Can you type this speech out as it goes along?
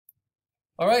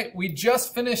All right, we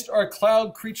just finished our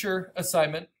cloud creature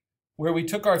assignment where we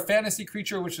took our fantasy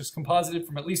creature, which is composited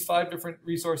from at least 5 different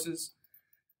resources,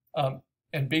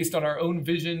 and based on our own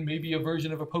vision, maybe a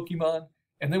version of a Pokemon.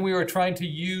 And then we were trying to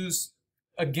use,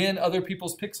 again, other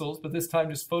people's pixels, but this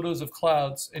time just photos of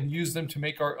clouds, and use them to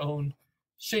make our own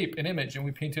shape and image, and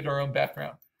we painted our own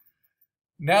background.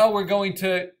 Now we're going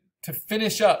to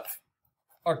finish up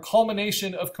our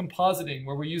culmination of compositing,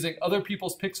 where we're using other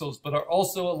people's pixels but are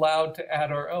also allowed to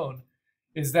add our own,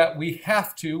 is that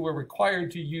we're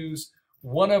required to use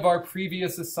one of our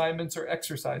previous assignments or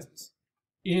exercises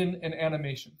in an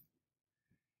animation.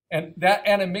 And that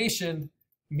animation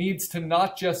needs to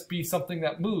not just be something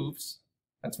that moves.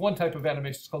 That's one type of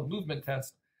animation, it's called movement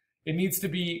test. It needs to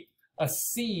be a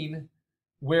scene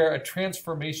where a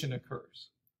transformation occurs.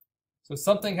 So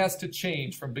something has to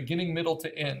change from beginning, middle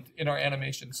to end in our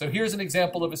animation. So here's an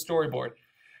example of a storyboard.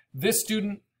 This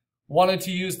student wanted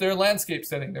to use their landscape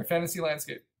setting, their fantasy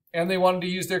landscape, and they wanted to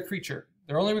use their creature.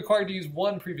 They're only required to use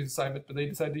one previous assignment, but they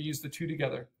decided to use the 2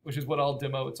 together, which is what I'll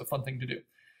demo. It's a fun thing to do.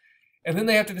 And then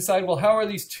they have to decide, well, how are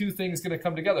these 2 things going to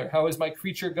come together? How is my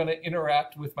creature going to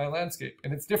interact with my landscape?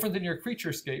 And it's different than your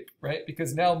creaturescape, right?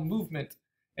 Because now movement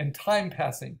and time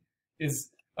passing is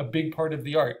a big part of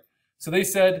the art. So they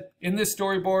said, in this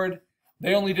storyboard,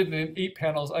 they only did it in 8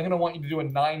 panels. I'm going to want you to do a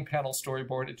 9-panel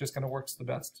storyboard. It just kind of works the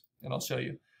best, and I'll show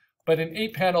you. But in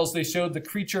 8 panels, they showed the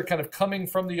creature kind of coming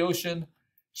from the ocean,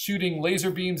 shooting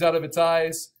laser beams out of its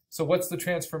eyes. So what's the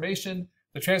transformation?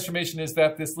 The transformation is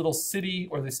that this little city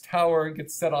or this tower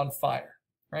gets set on fire,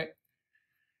 right?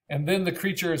 And then the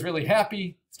creature is really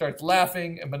happy, starts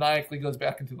laughing, and maniacally goes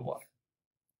back into the water.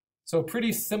 So a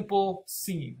pretty simple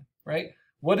scene, right?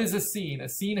 What is a scene? A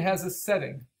scene has a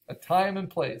setting, a time and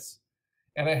place,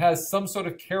 and it has some sort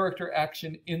of character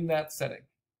action in that setting.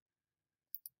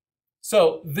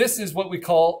 So this is what we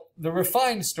call the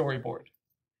refined storyboard.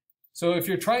 So if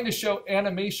you're trying to show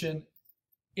animation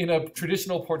in a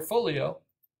traditional portfolio,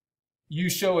 you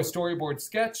show a storyboard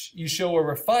sketch, you show a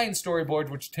refined storyboard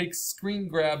which takes screen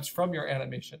grabs from your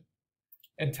animation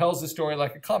and tells the story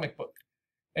like a comic book.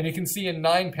 And you can see in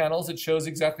 9 panels, it shows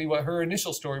exactly what her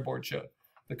initial storyboard showed.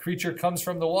 The creature comes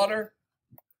from the water,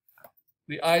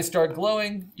 the eyes start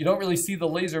glowing, you don't really see the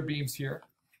laser beams here,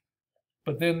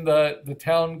 but then the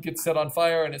town gets set on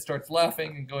fire and it starts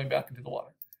laughing and going back into the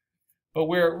water. But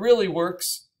where it really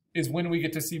works is when we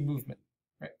get to see movement,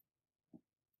 right?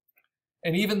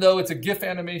 And even though it's a GIF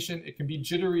animation, it can be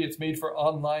jittery, it's made for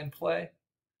online play,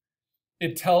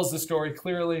 it tells the story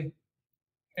clearly,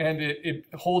 and it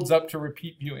holds up to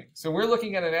repeat viewing. So we're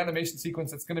looking at an animation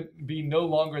sequence that's going to be no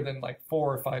longer than like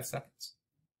 4 or 5 seconds.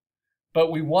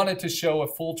 But we want it to show a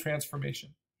full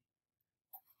transformation.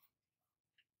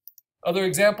 Other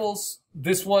examples,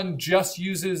 this one just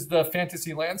uses the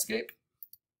fantasy landscape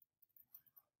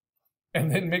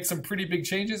and then makes some pretty big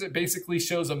changes. It basically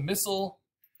shows a missile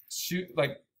shoot,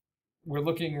 like we're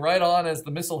looking right on as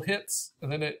the missile hits, and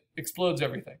then it explodes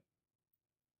everything.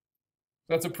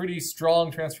 That's a pretty strong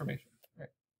transformation, right?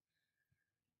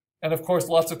 And of course,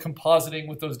 lots of compositing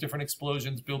with those different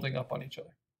explosions building up on each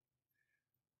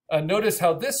other. Notice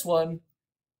how this one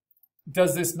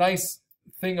does this nice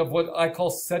thing of what I call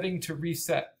setting to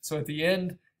reset. So at the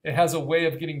end, it has a way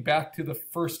of getting back to the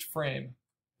first frame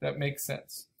that makes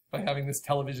sense by having this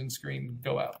television screen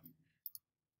go out.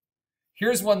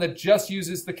 Here's one that just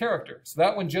uses the character. So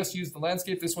that one just used the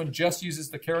landscape. This one just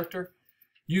uses the character,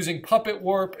 using puppet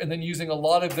warp and then using a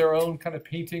lot of their own kind of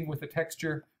painting with the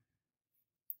texture.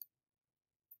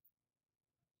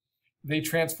 They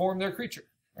transform their creature,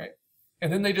 right?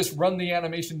 And then they just run the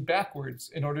animation backwards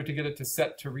in order to get it to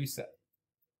set to reset.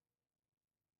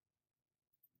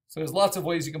 So there's lots of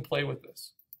ways you can play with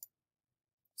this.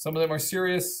 Some of them are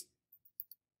serious.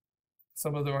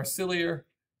 Some of them are sillier.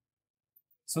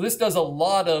 So this does a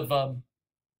lot of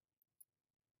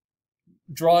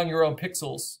drawing your own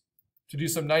pixels to do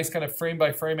some nice kind of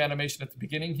frame-by-frame animation at the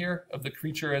beginning here of the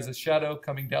creature as a shadow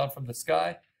coming down from the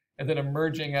sky, and then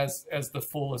emerging as the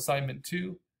full assignment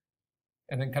 2,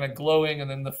 and then kind of glowing, and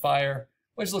then the fire,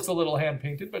 which looks a little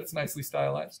hand-painted, but it's nicely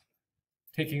stylized,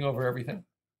 taking over everything.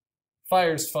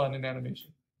 Fire's fun in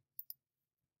animation.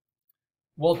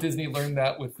 Walt Disney learned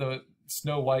that with the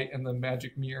Snow White and the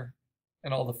magic mirror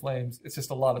and all the flames. It's just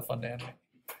a lot of fun to animate.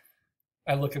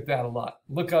 I look at that a lot.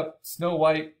 Look up Snow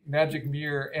White magic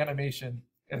mirror animation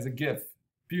as a GIF.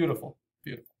 Beautiful,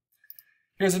 beautiful.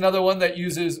 Here's another one that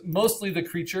uses mostly the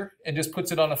creature and just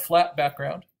puts it on a flat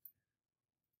background.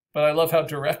 But I love how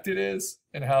direct it is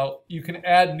and how you can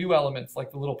add new elements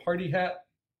like the little party hat.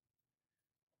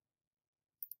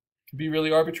 It can be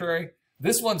really arbitrary.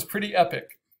 This one's pretty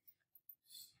epic.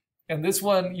 And this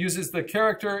one uses the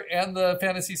character and the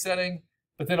fantasy setting,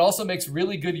 but then also makes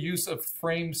really good use of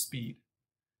frame speed.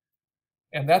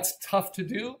 And that's tough to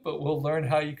do, but we'll learn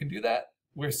how you can do that,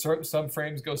 where some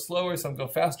frames go slower, some go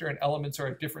faster, and elements are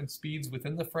at different speeds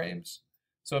within the frames.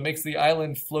 So it makes the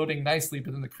island floating nicely,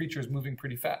 but then the creature is moving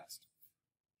pretty fast.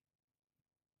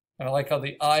 And I like how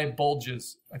the eye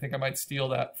bulges. I think I might steal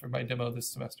that for my demo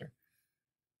this semester.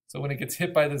 So when it gets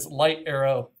hit by this light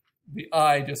arrow, the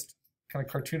eye just kind of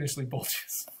cartoonishly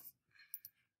bulges.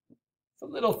 So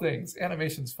little things.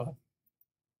 Animation's fun.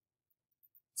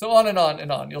 So on and on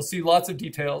and on. You'll see lots of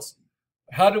details.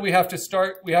 How do we have to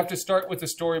start? We have to start with a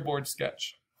storyboard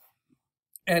sketch.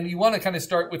 And you want to kind of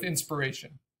start with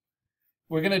inspiration.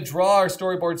 We're going to draw our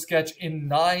storyboard sketch in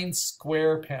 9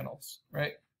 square panels,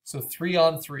 right? So 3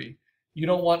 on 3. You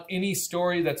don't want any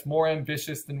story that's more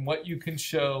ambitious than what you can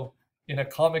show in a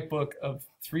comic book of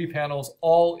 3 panels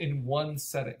all in one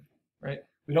setting, right?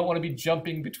 We don't want to be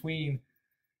jumping between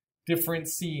different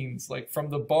scenes, like from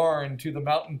the barn to the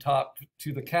mountaintop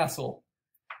to the castle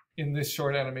in this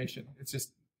short animation. It's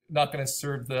just not going to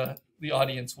serve the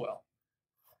audience well.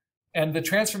 And the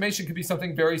transformation could be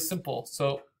something very simple.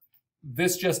 So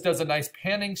this just does a nice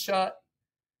panning shot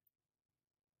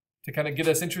to kind of get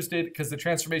us interested, because the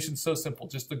transformation is so simple,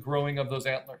 just the growing of those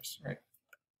antlers, right?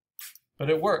 But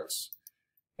it works.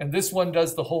 And this one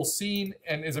does the whole scene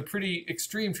and is a pretty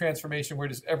extreme transformation where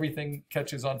just everything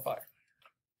catches on fire.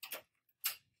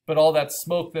 But all that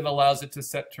smoke then allows it to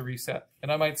set to reset.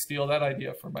 And I might steal that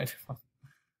idea for my demo.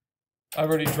 I've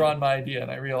already drawn my idea and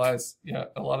I realize, yeah,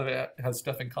 a lot of it has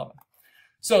stuff in common.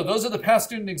 So those are the past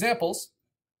student examples.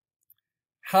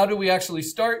 How do we actually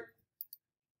start?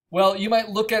 Well, you might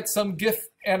look at some GIF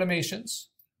animations.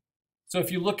 So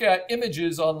if you look at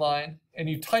images online and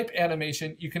you type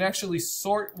animation, you can actually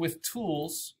sort with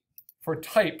tools for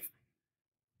type.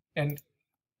 And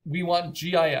we want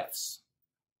GIFs.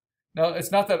 Now,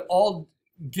 it's not that all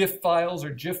GIF files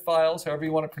or GIF files, however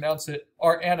you want to pronounce it,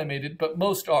 are animated, but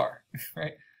most are,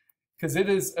 right? Because it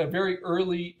is a very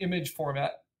early image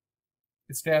format.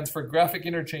 It stands for graphic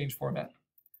interchange format.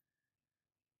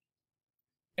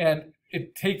 And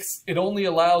it only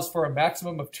allows for a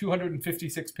maximum of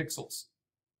 256 pixels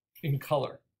in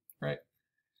color, right?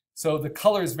 So the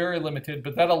color is very limited,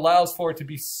 but that allows for it to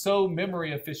be so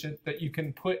memory efficient that you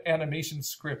can put animation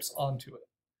scripts onto it.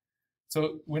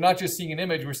 So we're not just seeing an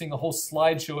image, we're seeing a whole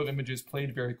slideshow of images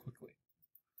played very quickly.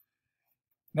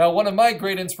 Now, one of my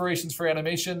great inspirations for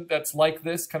animation that's like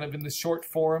this, kind of in the short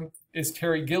form, is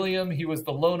Terry Gilliam. He was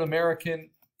the lone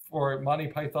American for Monty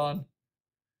Python.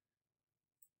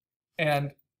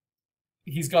 And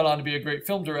he's gone on to be a great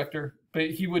film director,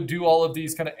 but he would do all of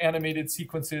these kind of animated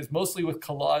sequences, mostly with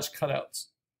collage cutouts.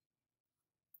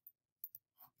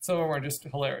 Some of them are just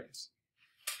hilarious.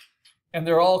 And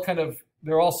they're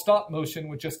all stop motion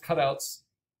with just cutouts.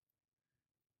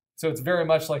 So it's very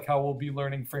much like how we'll be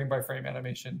learning frame by frame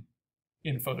animation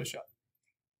in Photoshop.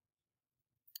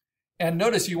 And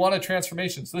notice you want a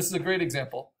transformation. So this is a great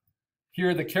example.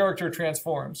 Here the character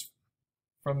transforms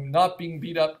from not being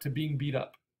beat up to being beat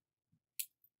up.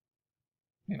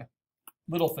 You know,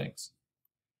 little things.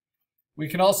 We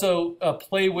can also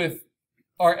play with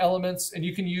our elements, and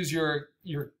you can use your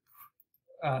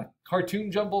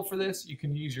cartoon jumble for this. You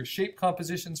can use your shape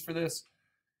compositions for this.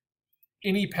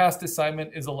 Any past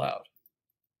assignment is allowed,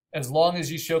 as long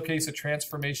as you showcase a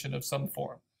transformation of some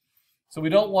form. So we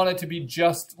don't want it to be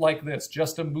just like this,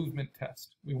 just a movement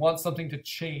test. We want something to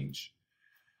change.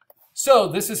 So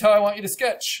this is how I want you to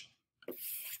sketch.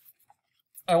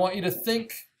 I want you to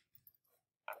think,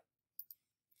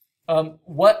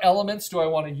 what elements do I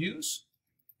want to use,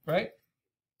 right?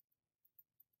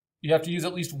 You have to use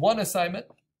at least one assignment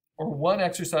or one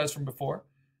exercise from before.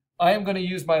 I am going to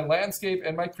use my landscape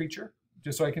and my creature,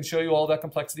 just so I can show you all that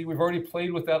complexity. We've already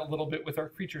played with that a little bit with our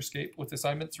creaturescape with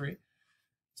assignment 3.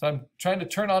 So I'm trying to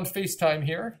turn on FaceTime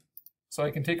here so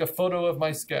I can take a photo of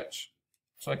my sketch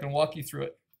so I can walk you through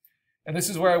it. And this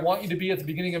is where I want you to be at the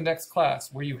beginning of next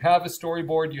class, where you have a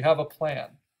storyboard, you have a plan.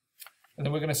 And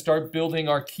then we're going to start building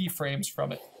our keyframes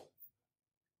from it.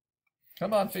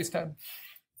 Come on, FaceTime.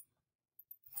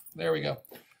 There we go.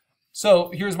 So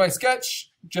here's my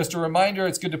sketch. Just a reminder,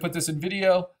 it's good to put this in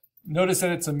video. Notice that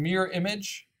it's a mirror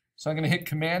image. So I'm going to hit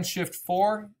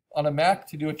Command-Shift-4 on a Mac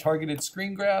to do a targeted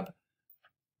screen grab.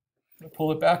 I'm going to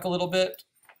pull it back a little bit.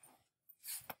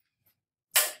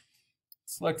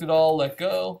 Select it all, let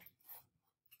go.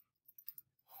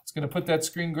 It's going to put that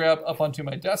screen grab up onto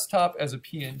my desktop as a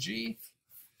PNG.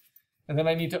 And then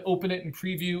I need to open it in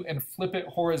preview and flip it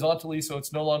horizontally so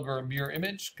it's no longer a mirror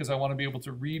image, because I want to be able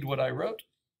to read what I wrote.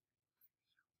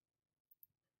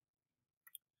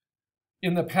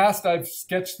 In the past, I've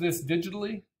sketched this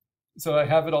digitally, so I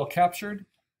have it all captured,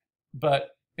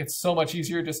 but it's so much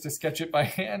easier just to sketch it by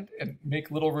hand and make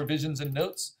little revisions and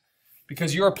notes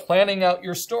because you're planning out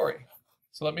your story.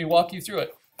 So let me walk you through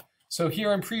it. So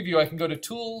here in Preview, I can go to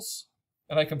Tools,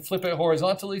 and I can flip it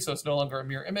horizontally so it's no longer a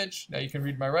mirror image. Now you can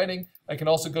read my writing. I can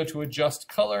also go to Adjust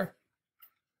Color,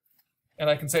 and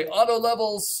I can say Auto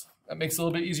Levels. That makes it a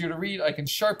little bit easier to read. I can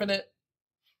sharpen it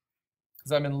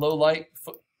because I'm in low light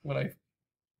when I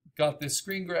got this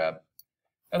screen grab,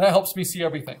 and that helps me see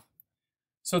everything.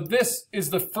 So this is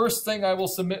the first thing I will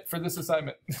submit for this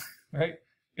assignment, right?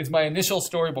 Is my initial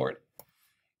storyboard.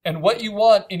 And what you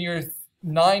want in your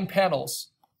 9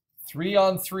 panels, 3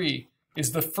 on 3,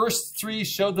 is the first 3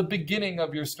 show the beginning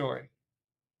of your story.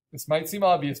 This might seem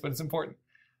obvious, but it's important.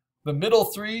 The middle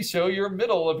 3 show your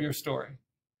middle of your story.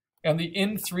 And the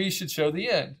end 3 should show the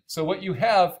end. So what you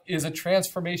have is a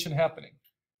transformation happening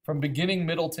from beginning,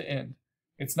 middle to end.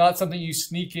 It's not something you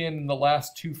sneak in the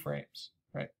last 2 frames,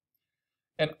 right?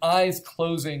 And eyes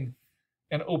closing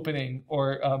and opening,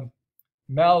 or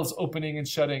mouths opening and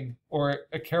shutting, or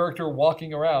a character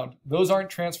walking around. Those aren't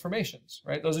transformations,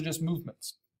 right? Those are just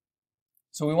movements.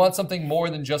 So we want something more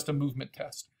than just a movement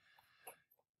test.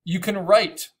 You can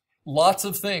write lots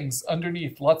of things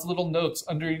underneath, lots of little notes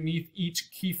underneath each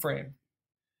keyframe.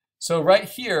 So right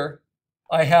here,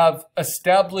 I have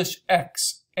establish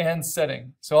X and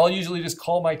setting. So I'll usually just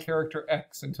call my character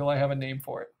X until I have a name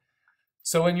for it.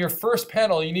 So in your first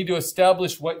panel, you need to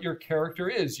establish what your character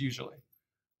is usually.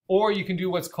 Or you can do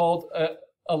what's called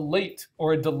a late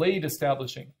or a delayed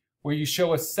establishing, where you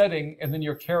show a setting and then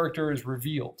your character is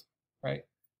revealed, right?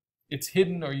 It's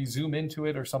hidden or you zoom into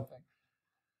it or something.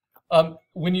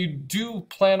 When you do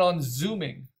plan on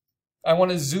zooming, I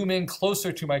want to zoom in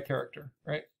closer to my character,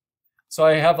 right? So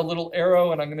I have a little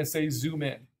arrow and I'm going to say zoom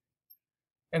in.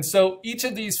 And so each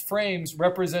of these frames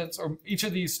represents, or each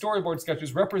of these storyboard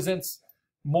sketches represents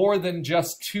more than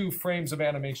just 2 frames of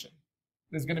animation.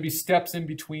 There's going to be steps in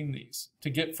between these to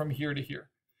get from here to here.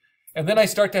 And then I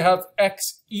start to have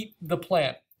X eat the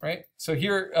plant, right? So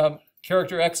here,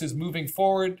 character X is moving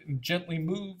forward and gently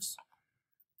moves.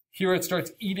 Here it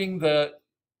starts eating the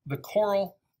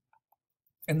coral.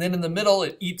 And then in the middle,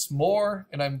 it eats more,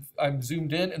 and I'm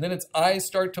zoomed in. And then its eyes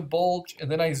start to bulge, and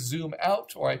then I zoom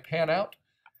out, or I pan out.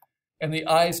 And the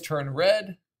eyes turn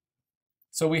red.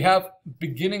 So we have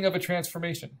beginning of a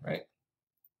transformation, right?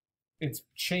 It's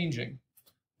changing.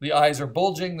 The eyes are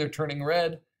bulging, they're turning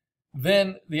red.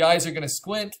 Then the eyes are going to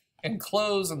squint and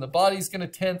close, and the body's going to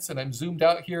tense, and I'm zoomed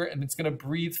out here, and it's going to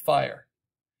breathe fire.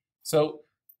 So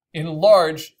in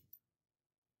large,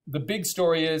 the big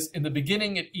story is in the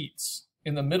beginning it eats,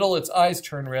 in the middle its eyes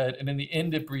turn red, and in the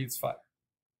end it breathes fire.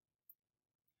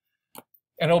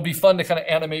 And it'll be fun to kind of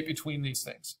animate between these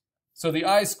things. So the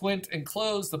eyes squint and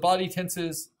close, the body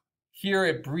tenses. Here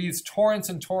it breathes torrents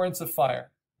and torrents of fire,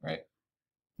 right?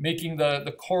 Making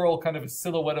the coral kind of a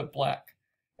silhouette of black.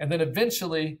 And then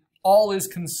eventually all is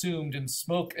consumed in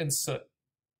smoke and soot.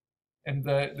 And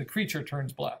the creature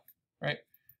turns black, right?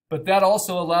 But that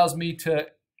also allows me to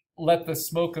let the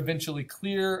smoke eventually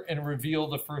clear and reveal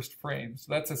the first frame.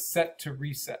 So that's a set to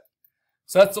reset.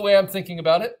 So that's the way I'm thinking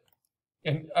about it.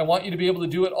 And I want you to be able to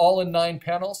do it all in 9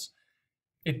 panels.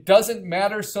 It doesn't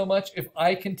matter so much if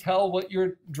I can tell what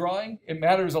you're drawing. It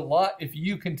matters a lot if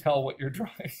you can tell what you're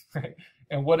drawing, right?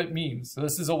 And what it means. So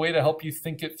this is a way to help you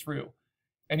think it through.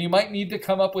 And you might need to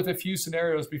come up with a few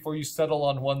scenarios before you settle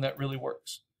on one that really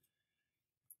works.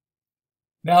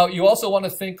 Now, you also want to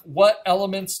think, what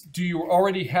elements do you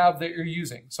already have that you're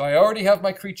using? So I already have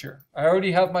my creature. I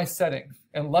already have my setting.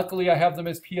 And luckily, I have them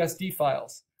as PSD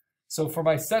files. So for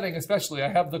my setting especially, I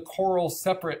have the coral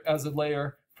separate as a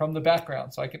layer from the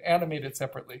background. So I can animate it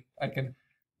separately. I can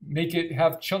make it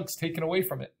have chunks taken away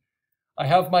from it. I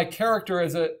have my character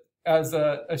as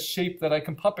a shape that I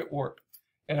can puppet warp.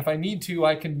 And if I need to,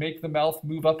 I can make the mouth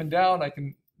move up and down. I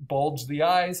can bulge the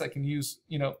eyes. I can use,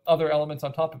 other elements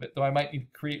on top of it, though I might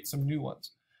need to create some new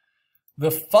ones.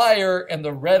 The fire and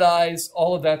the red eyes,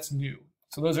 all of that's new.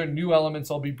 So those are new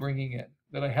elements I'll be bringing in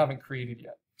that I haven't created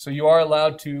yet. So you are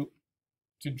allowed to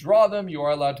draw them. You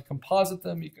are allowed to composite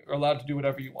them. You are allowed to do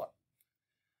whatever you want.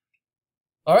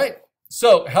 All right.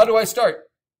 So how do I start?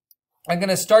 I'm going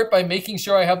to start by making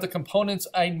sure I have the components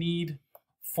I need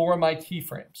for my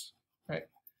keyframes, right?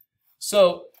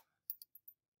 So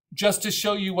just to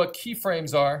show you what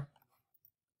keyframes are,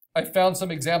 I found some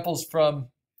examples from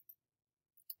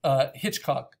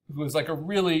Hitchcock, who was like a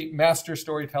really master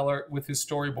storyteller with his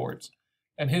storyboards.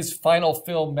 And his final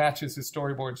film matches his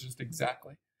storyboards just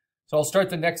exactly. So I'll start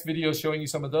the next video showing you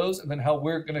some of those and then how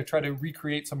we're going to try to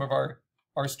recreate some of our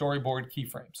storyboard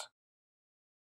keyframes.